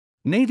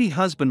Navy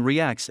husband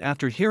reacts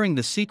after hearing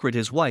the secret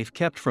his wife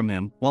kept from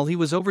him while he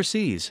was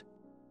overseas.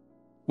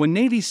 When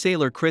Navy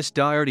sailor Chris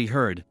Doherty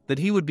heard that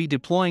he would be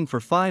deploying for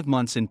 5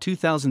 months in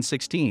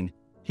 2016,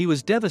 he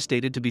was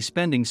devastated to be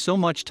spending so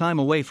much time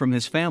away from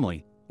his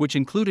family, which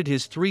included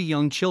his 3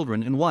 young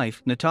children and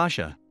wife,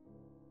 Natasha.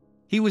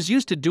 He was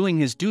used to doing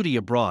his duty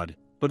abroad,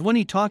 but when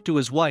he talked to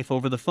his wife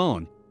over the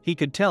phone, he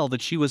could tell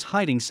that she was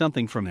hiding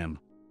something from him.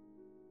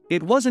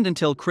 It wasn't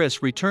until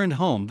Chris returned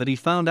home that he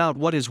found out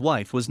what his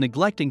wife was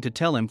neglecting to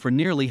tell him for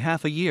nearly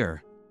half a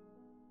year.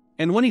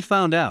 And when he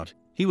found out,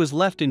 he was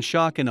left in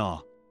shock and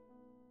awe.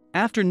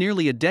 After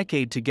nearly a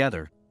decade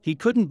together, he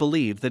couldn't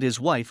believe that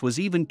his wife was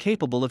even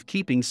capable of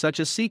keeping such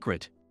a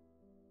secret.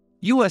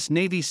 U.S.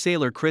 Navy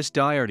sailor Chris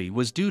Doherty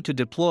was due to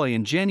deploy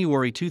in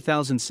January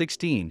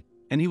 2016,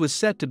 and he was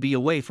set to be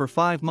away for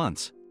 5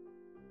 months.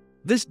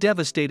 This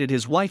devastated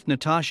his wife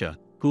Natasha,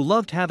 who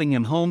loved having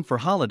him home for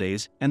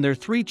holidays and their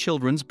 3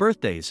 children's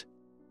birthdays.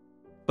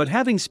 But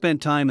having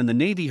spent time in the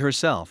Navy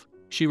herself,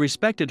 she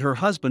respected her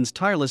husband's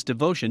tireless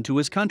devotion to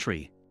his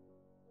country.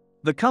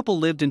 The couple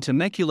lived in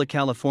Temecula,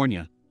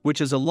 California, which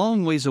is a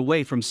long ways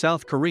away from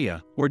South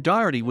Korea, where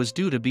Doherty was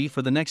due to be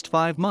for the next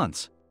 5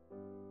 months.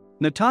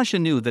 Natasha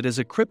knew that as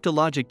a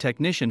cryptologic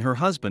technician her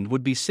husband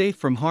would be safe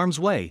from harm's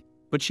way,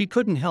 but she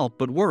couldn't help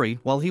but worry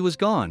while he was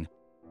gone.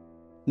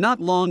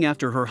 Not long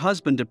after her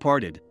husband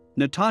departed,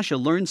 Natasha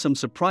learned some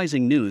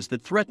surprising news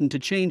that threatened to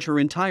change her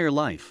entire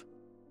life.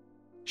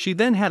 She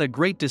then had a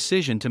great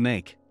decision to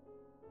make.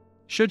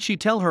 Should she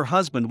tell her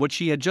husband what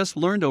she had just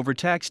learned over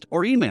text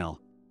or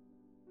email?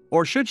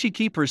 Or should she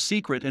keep her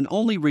secret and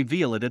only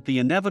reveal it at the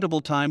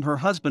inevitable time her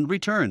husband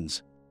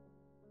returns?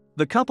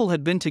 The couple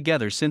had been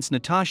together since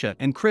Natasha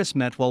and Chris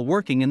met while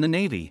working in the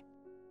Navy.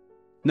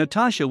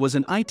 Natasha was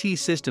an IT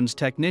systems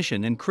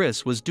technician and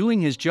Chris was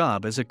doing his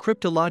job as a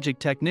cryptologic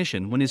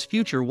technician when his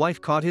future wife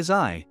caught his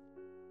eye.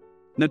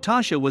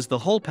 Natasha was the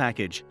whole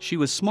package. She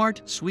was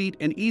smart, sweet,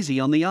 and easy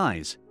on the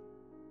eyes.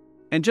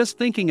 And just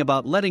thinking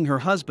about letting her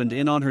husband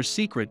in on her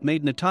secret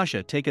made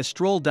Natasha take a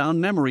stroll down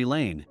memory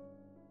lane.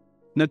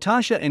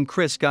 Natasha and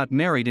Chris got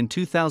married in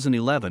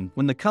 2011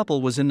 when the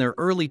couple was in their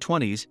early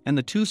 20s, and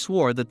the two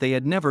swore that they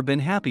had never been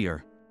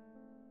happier.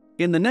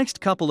 In the next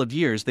couple of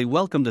years they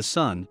welcomed a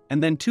son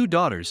and then 2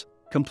 daughters,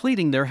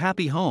 completing their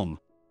happy home.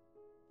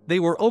 They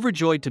were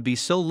overjoyed to be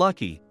so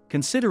lucky,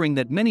 considering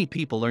that many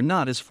people are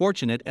not as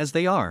fortunate as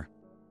they are.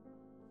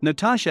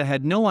 Natasha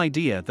had no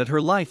idea that her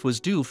life was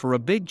due for a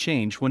big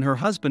change when her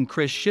husband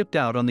Chris shipped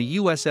out on the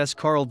USS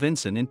Carl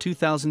Vinson in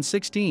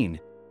 2016.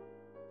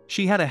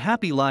 She had a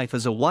happy life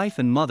as a wife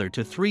and mother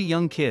to 3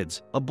 young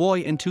kids, a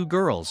boy and 2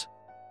 girls.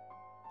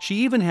 She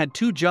even had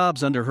 2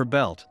 jobs under her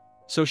belt,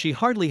 so she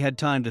hardly had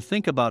time to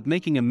think about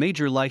making a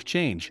major life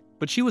change,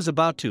 but she was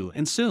about to,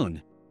 and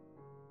soon.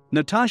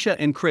 Natasha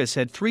and Chris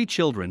had 3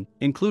 children,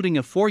 including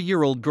a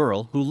 4-year-old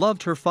girl who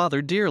loved her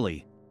father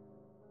dearly.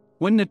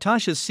 When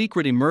Natasha's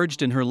secret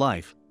emerged in her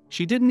life,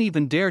 she didn't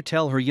even dare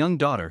tell her young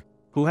daughter,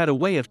 who had a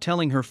way of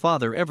telling her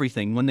father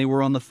everything when they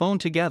were on the phone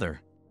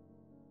together.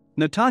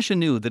 Natasha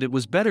knew that it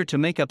was better to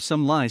make up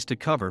some lies to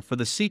cover for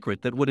the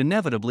secret that would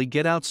inevitably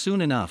get out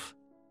soon enough.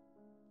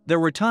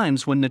 There were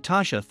times when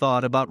Natasha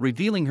thought about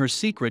revealing her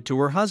secret to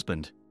her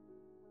husband.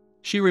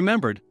 She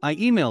remembered, "I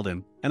emailed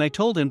him, and I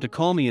told him to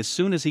call me as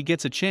soon as he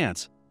gets a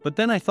chance, but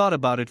then I thought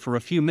about it for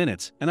a few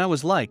minutes and I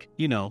was like,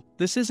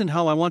 this isn't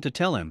how I want to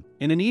tell him,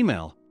 in an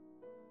email."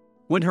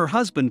 When her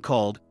husband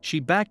called, she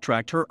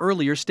backtracked her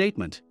earlier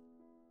statement.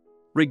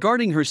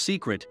 Regarding her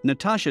secret,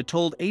 Natasha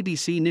told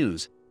ABC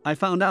News, "I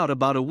found out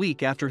about a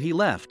week after he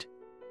left.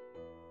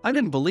 I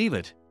didn't believe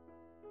it."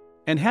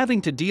 And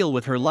having to deal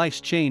with her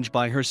life's change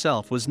by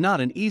herself was not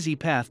an easy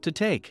path to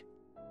take.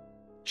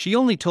 She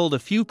only told a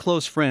few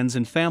close friends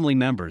and family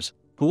members,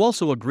 who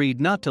also agreed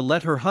not to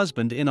let her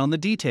husband in on the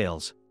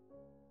details.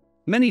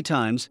 Many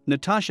times,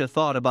 Natasha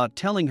thought about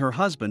telling her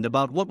husband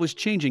about what was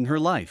changing her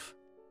life.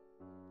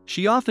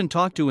 She often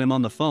talked to him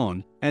on the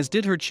phone, as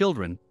did her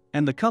children,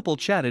 and the couple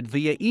chatted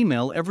via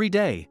email every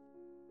day.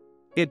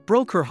 It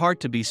broke her heart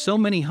to be so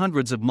many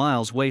hundreds of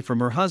miles away from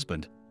her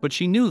husband, but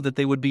she knew that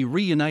they would be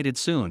reunited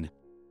soon.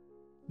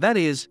 That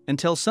is,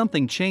 until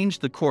something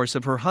changed the course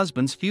of her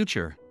husband's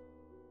future.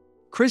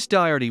 Chris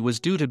Doherty was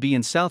due to be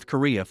in South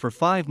Korea for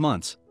 5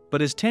 months,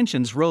 but as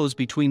tensions rose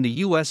between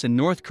the US and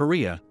North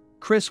Korea,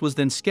 Chris was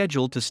then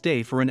scheduled to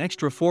stay for an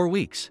extra 4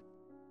 weeks.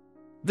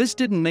 This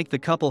didn't make the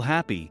couple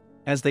happy,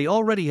 as they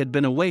already had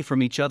been away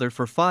from each other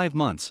for 5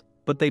 months,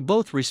 but they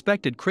both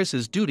respected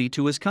Chris's duty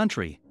to his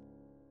country.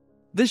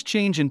 This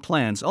change in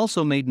plans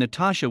also made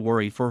Natasha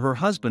worry for her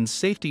husband's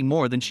safety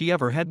more than she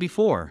ever had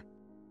before.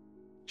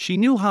 She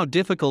knew how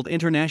difficult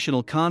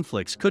international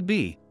conflicts could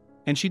be,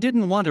 and she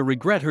didn't want to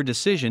regret her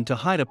decision to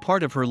hide a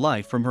part of her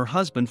life from her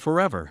husband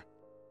forever.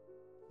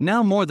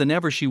 Now more than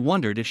ever she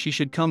wondered if she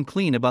should come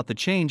clean about the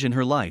change in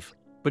her life,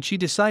 but she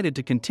decided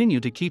to continue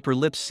to keep her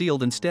lips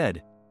sealed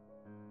instead.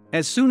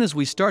 "As soon as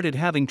we started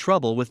having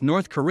trouble with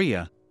North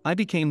Korea, I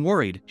became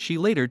worried," she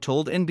later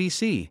told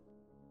NBC.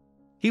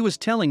 "He was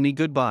telling me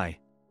goodbye.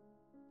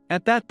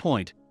 At that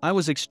point, I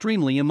was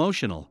extremely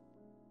emotional.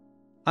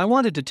 I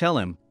wanted to tell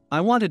him,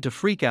 I wanted to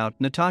freak out,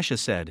 Natasha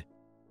said.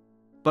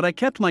 But I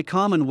kept my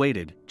calm and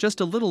waited, just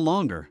a little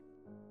longer.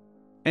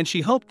 And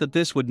she hoped that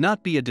this would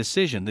not be a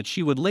decision that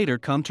she would later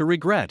come to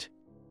regret.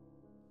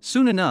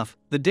 Soon enough,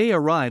 the day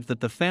arrived that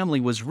the family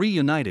was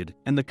reunited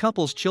and the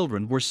couple's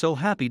children were so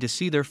happy to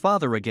see their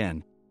father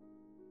again.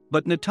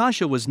 But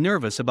Natasha was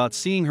nervous about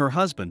seeing her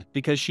husband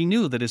because she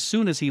knew that as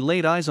soon as he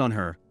laid eyes on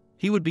her,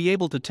 he would be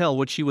able to tell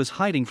what she was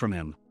hiding from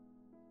him.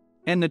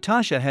 And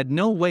Natasha had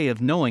no way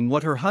of knowing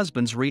what her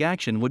husband's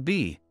reaction would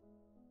be.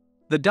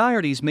 The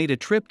Dohertys made a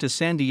trip to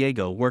San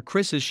Diego where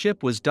Chris's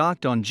ship was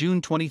docked on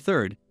June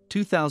 23,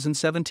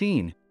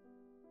 2017.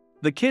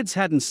 The kids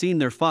hadn't seen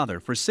their father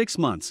for 6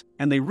 months,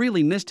 and they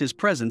really missed his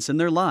presence in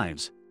their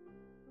lives.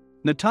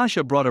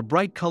 Natasha brought a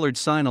bright-colored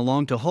sign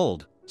along to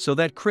hold, so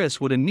that Chris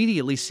would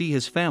immediately see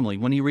his family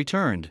when he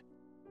returned.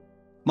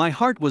 My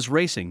heart was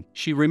racing,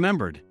 she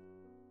remembered.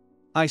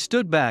 I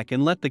stood back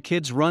and let the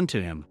kids run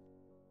to him.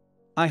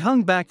 I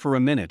hung back for a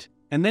minute,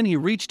 and then he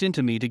reached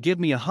into me to give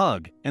me a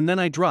hug, and then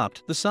I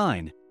dropped the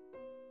sign.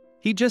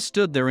 He just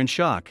stood there in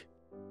shock.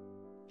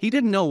 He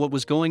didn't know what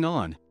was going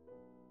on.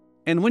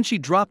 And when she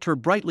dropped her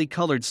brightly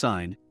colored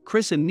sign,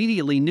 Chris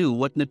immediately knew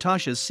what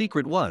Natasha's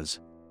secret was.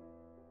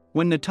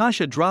 When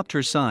Natasha dropped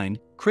her sign,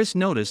 Chris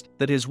noticed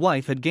that his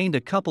wife had gained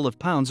a couple of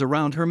pounds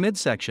around her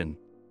midsection.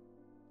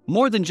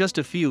 More than just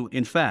a few,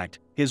 in fact,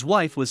 his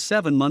wife was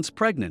 7 months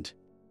pregnant.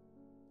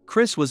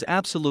 Chris was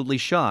absolutely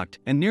shocked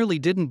and nearly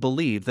didn't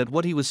believe that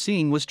what he was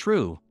seeing was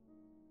true.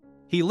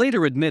 He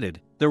later admitted,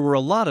 "There were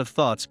a lot of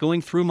thoughts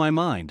going through my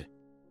mind.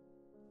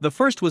 The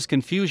first was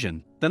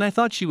confusion, then I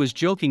thought she was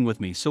joking with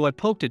me, so I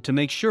poked it to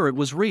make sure it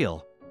was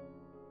real.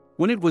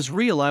 When it was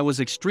real, I was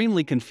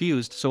extremely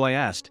confused, so I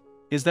asked,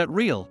 'Is that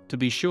real?' to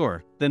be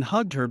sure, then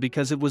hugged her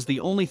because it was the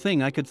only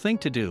thing I could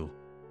think to do."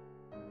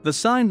 The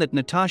sign that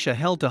Natasha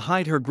held to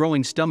hide her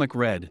growing stomach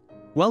read,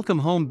 "Welcome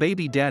home,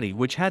 baby daddy,"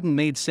 which hadn't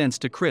made sense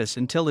to Chris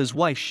until his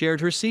wife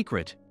shared her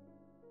secret.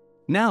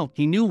 Now,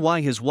 he knew why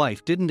his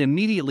wife didn't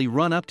immediately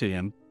run up to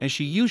him, as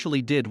she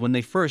usually did when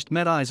they first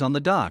met eyes on the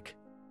dock.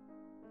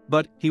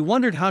 But he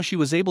wondered how she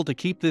was able to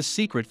keep this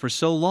secret for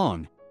so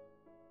long.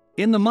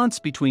 In the months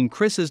between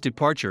Chris's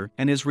departure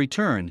and his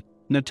return,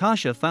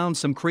 Natasha found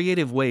some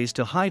creative ways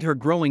to hide her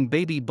growing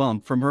baby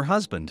bump from her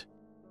husband.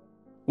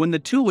 When the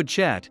two would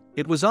chat,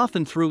 it was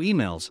often through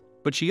emails,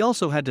 but she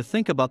also had to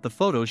think about the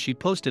photos she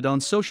posted on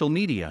social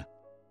media.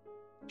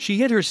 She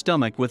hid her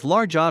stomach with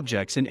large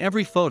objects in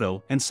every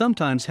photo and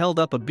sometimes held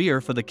up a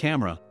beer for the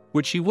camera,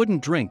 which she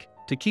wouldn't drink,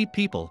 to keep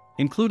people,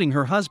 including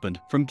her husband,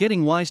 from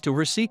getting wise to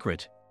her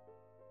secret.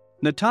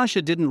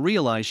 Natasha didn't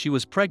realize she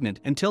was pregnant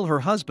until her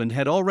husband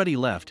had already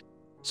left,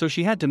 so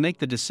she had to make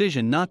the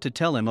decision not to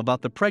tell him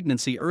about the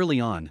pregnancy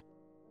early on.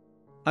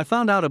 "I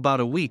found out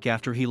about a week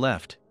after he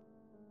left.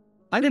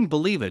 I didn't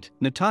believe it,"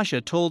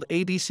 Natasha told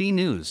ABC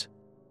News.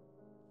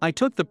 "I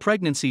took the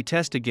pregnancy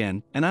test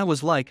again, and I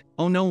was like,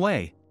 oh no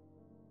way."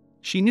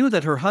 She knew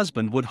that her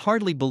husband would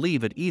hardly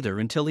believe it either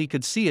until he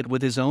could see it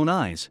with his own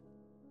eyes.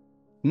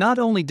 Not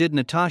only did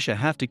Natasha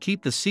have to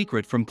keep the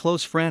secret from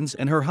close friends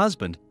and her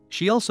husband,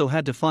 she also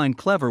had to find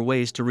clever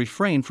ways to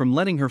refrain from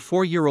letting her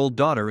 4-year-old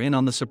daughter in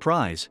on the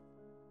surprise.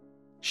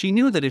 She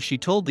knew that if she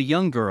told the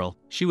young girl,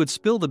 she would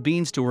spill the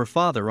beans to her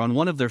father on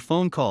one of their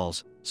phone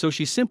calls, so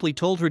she simply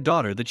told her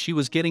daughter that she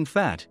was getting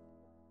fat.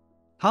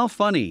 How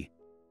funny!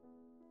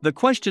 The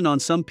question on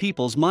some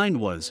people's mind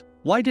was,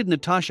 why did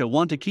Natasha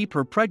want to keep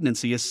her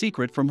pregnancy a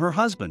secret from her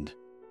husband?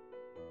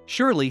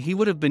 Surely he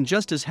would have been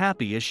just as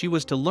happy as she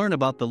was to learn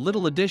about the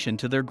little addition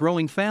to their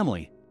growing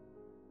family.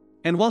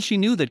 And while she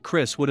knew that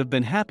Chris would have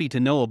been happy to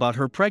know about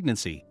her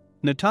pregnancy,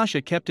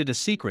 Natasha kept it a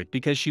secret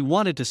because she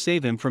wanted to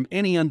save him from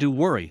any undue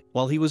worry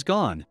while he was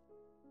gone.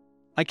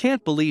 "I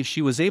can't believe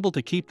she was able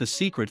to keep the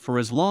secret for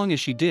as long as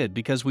she did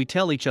because we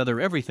tell each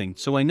other everything,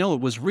 so I know it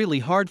was really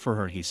hard for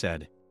her," he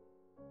said.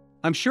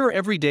 "I'm sure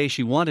every day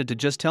she wanted to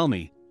just tell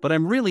me, but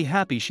I'm really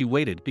happy she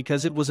waited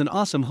because it was an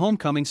awesome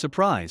homecoming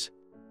surprise."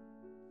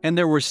 And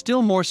there were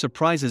still more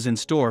surprises in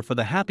store for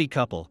the happy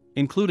couple,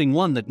 including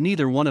one that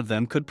neither one of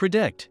them could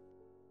predict.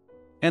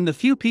 And the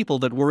few people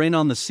that were in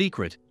on the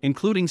secret,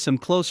 including some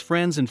close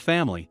friends and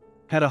family,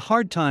 had a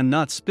hard time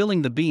not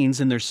spilling the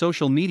beans in their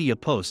social media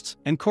posts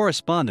and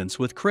correspondence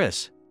with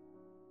Chris.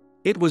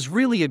 It was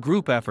really a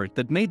group effort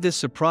that made this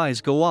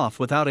surprise go off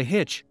without a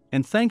hitch,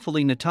 and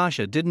thankfully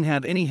Natasha didn't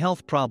have any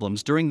health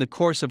problems during the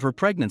course of her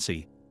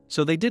pregnancy,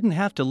 so they didn't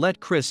have to let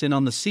Chris in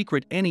on the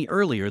secret any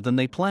earlier than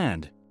they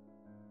planned.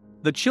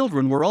 The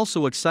children were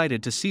also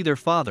excited to see their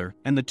father,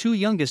 and the two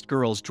youngest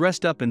girls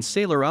dressed up in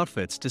sailor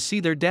outfits to see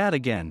their dad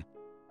again.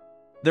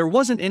 There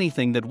wasn't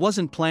anything that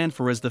wasn't planned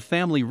for as the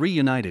family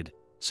reunited,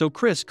 so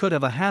Chris could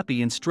have a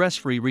happy and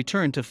stress-free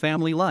return to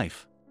family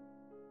life.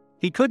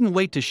 He couldn't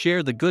wait to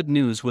share the good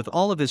news with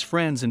all of his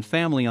friends and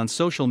family on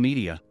social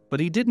media,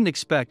 but he didn't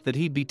expect that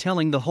he'd be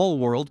telling the whole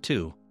world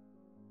too.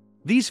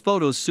 These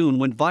photos soon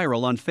went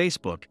viral on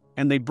Facebook,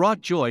 and they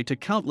brought joy to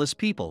countless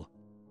people.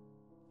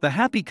 The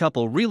happy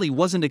couple really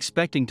wasn't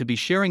expecting to be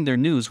sharing their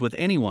news with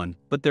anyone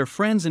but their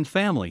friends and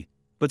family,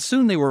 but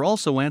soon they were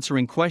also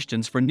answering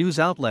questions for news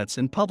outlets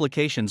and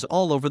publications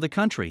all over the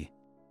country.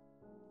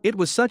 It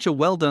was such a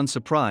well-done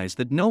surprise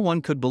that no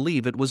one could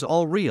believe it was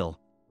all real.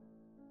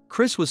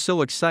 Kris was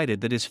so excited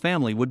that his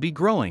family would be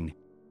growing.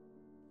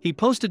 He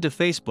posted to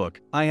Facebook,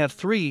 "I have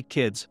 3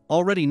 kids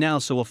already now,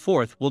 so a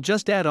 4th will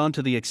just add on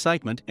to the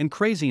excitement and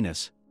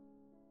craziness."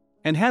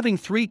 And having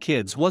 3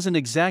 kids wasn't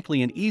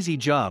exactly an easy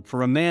job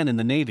for a man in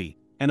the Navy,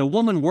 and a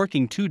woman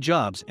working 2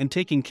 jobs and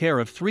taking care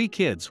of 3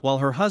 kids while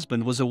her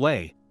husband was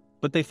away,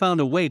 but they found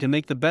a way to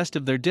make the best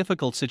of their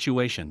difficult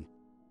situation.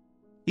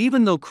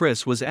 Even though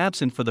Kris was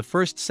absent for the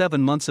first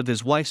 7 months of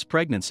his wife's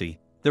pregnancy,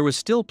 there was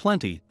still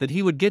plenty that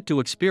he would get to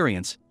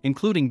experience,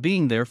 including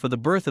being there for the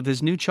birth of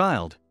his new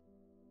child.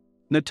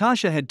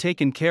 Natasha had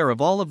taken care of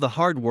all of the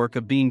hard work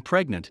of being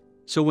pregnant,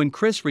 so when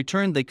Kris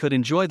returned they could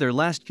enjoy their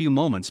last few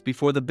moments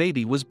before the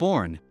baby was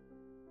born.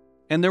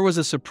 And there was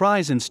a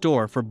surprise in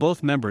store for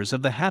both members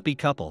of the happy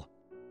couple.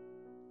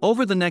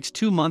 Over the next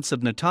 2 months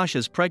of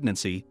Natasha's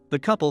pregnancy, the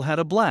couple had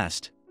a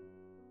blast.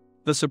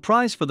 The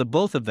surprise for the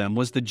both of them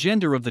was the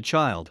gender of the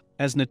child,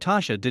 as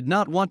Natasha did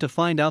not want to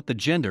find out the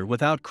gender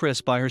without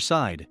Kris by her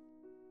side.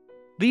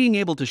 Being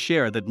able to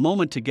share that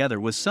moment together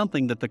was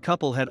something that the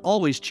couple had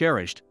always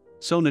cherished,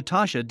 so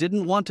Natasha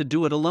didn't want to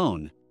do it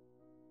alone.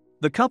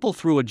 The couple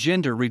threw a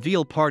gender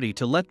reveal party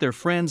to let their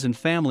friends and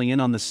family in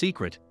on the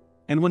secret,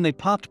 and when they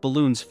popped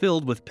balloons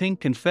filled with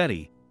pink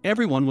confetti,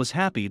 everyone was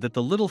happy that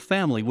the little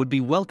family would be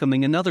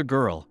welcoming another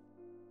girl.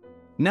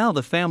 Now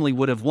the family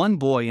would have 1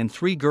 boy and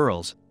 3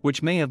 girls,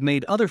 which may have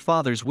made other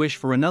fathers wish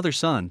for another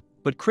son,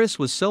 but Kris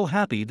was so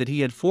happy that he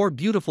had 4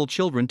 beautiful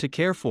children to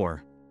care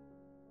for.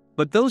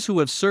 But those who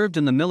have served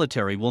in the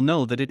military will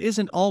know that it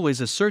isn't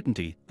always a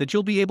certainty that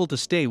you'll be able to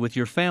stay with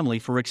your family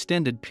for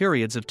extended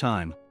periods of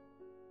time.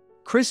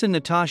 Kris and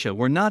Natasha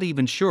were not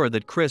even sure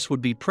that Kris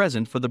would be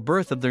present for the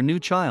birth of their new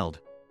child.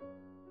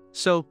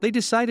 So, they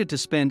decided to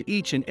spend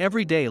each and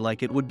every day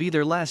like it would be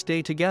their last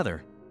day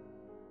together.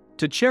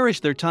 To cherish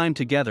their time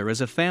together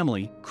as a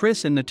family,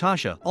 Kris and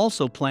Natasha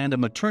also planned a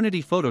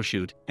maternity photo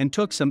shoot and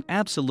took some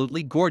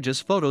absolutely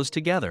gorgeous photos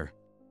together.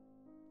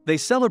 They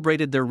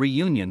celebrated their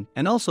reunion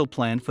and also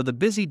planned for the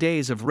busy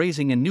days of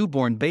raising a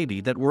newborn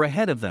baby that were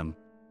ahead of them.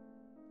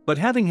 But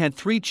having had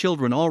 3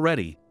 children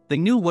already, they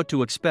knew what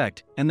to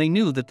expect and they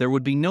knew that there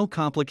would be no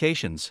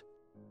complications.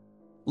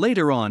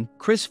 Later on,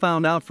 Kris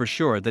found out for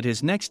sure that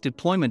his next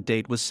deployment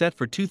date was set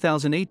for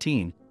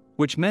 2018,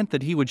 which meant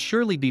that he would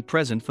surely be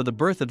present for the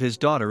birth of his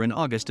daughter in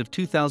August of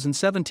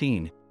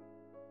 2017.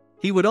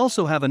 He would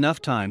also have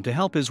enough time to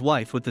help his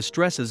wife with the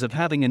stresses of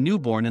having a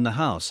newborn in the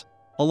house,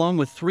 along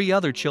with 3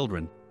 other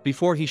children,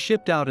 before he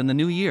shipped out in the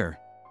new year.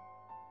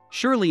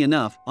 Surely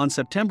enough, on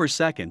September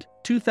 2,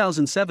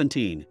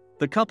 2017,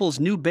 the couple's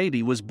new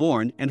baby was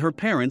born and her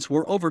parents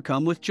were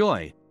overcome with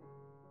joy.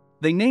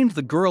 They named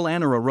the girl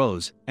Anara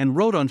Rose and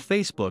wrote on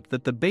Facebook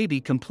that the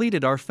baby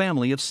completed our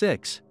family of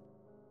 6.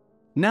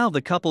 Now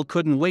the couple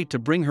couldn't wait to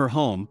bring her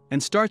home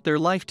and start their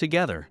life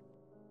together.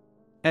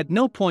 At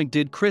no point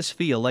did Kris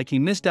feel like he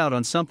missed out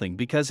on something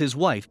because his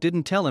wife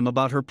didn't tell him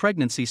about her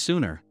pregnancy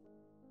sooner.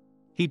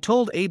 He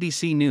told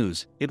ABC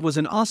News, "It was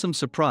an awesome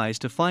surprise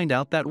to find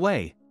out that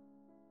way.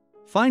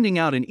 Finding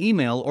out in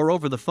email or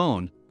over the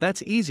phone,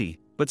 that's easy,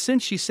 but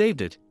since she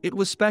saved it, it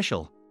was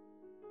special."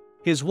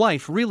 His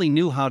wife really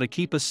knew how to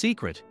keep a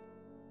secret.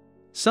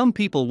 Some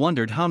people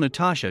wondered how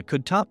Natasha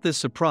could top this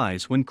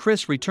surprise when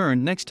Kris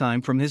returned next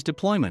time from his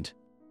deployment.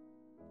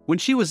 When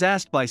she was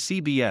asked by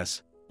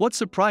CBS, "What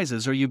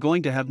surprises are you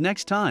going to have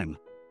next time?"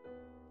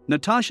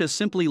 Natasha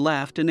simply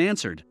laughed and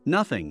answered,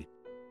 "Nothing."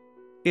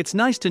 It's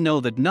nice to know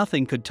that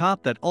nothing could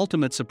top that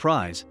ultimate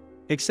surprise,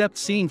 except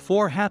seeing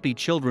 4 happy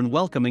children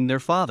welcoming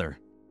their father.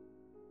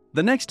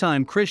 The next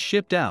time Kris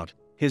shipped out,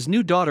 his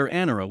new daughter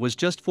Anara was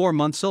just 4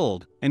 months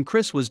old, and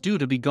Kris was due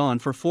to be gone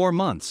for 4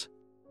 months.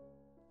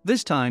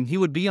 This time he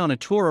would be on a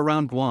tour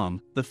around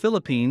Guam, the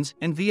Philippines,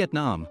 and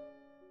Vietnam.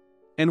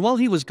 And while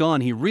he was gone,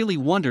 he really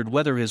wondered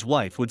whether his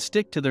wife would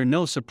stick to their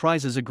no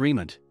surprises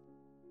agreement.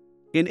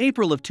 In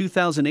April of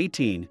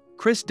 2018,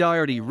 Kris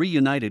Daugherty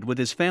reunited with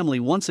his family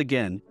once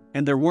again,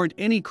 and there weren't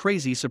any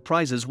crazy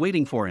surprises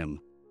waiting for him.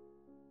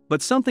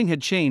 But something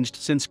had changed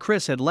since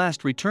Kris had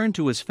last returned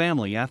to his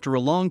family after a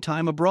long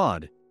time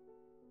abroad.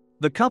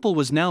 The couple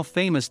was now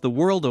famous the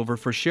world over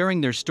for sharing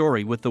their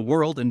story with the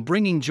world and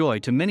bringing joy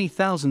to many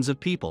thousands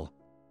of people.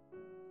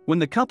 When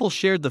the couple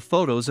shared the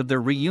photos of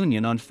their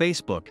reunion on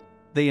Facebook,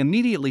 they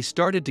immediately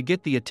started to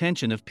get the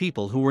attention of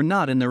people who were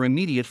not in their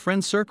immediate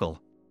friend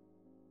circle.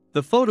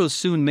 The photos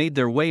soon made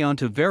their way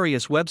onto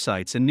various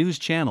websites and news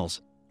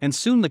channels, and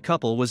soon the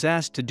couple was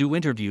asked to do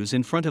interviews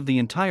in front of the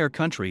entire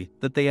country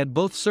that they had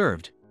both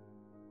served.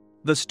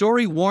 The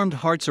story warmed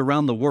hearts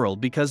around the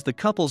world because the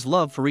couple's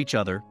love for each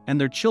other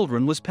and their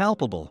children was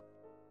palpable.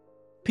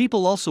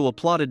 People also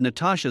applauded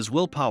Natasha's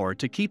willpower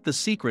to keep the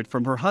secret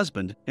from her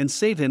husband and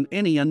save him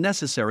any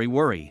unnecessary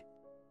worry.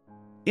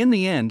 In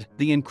the end,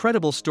 the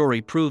incredible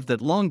story proved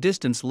that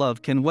long-distance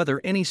love can weather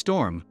any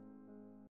storm.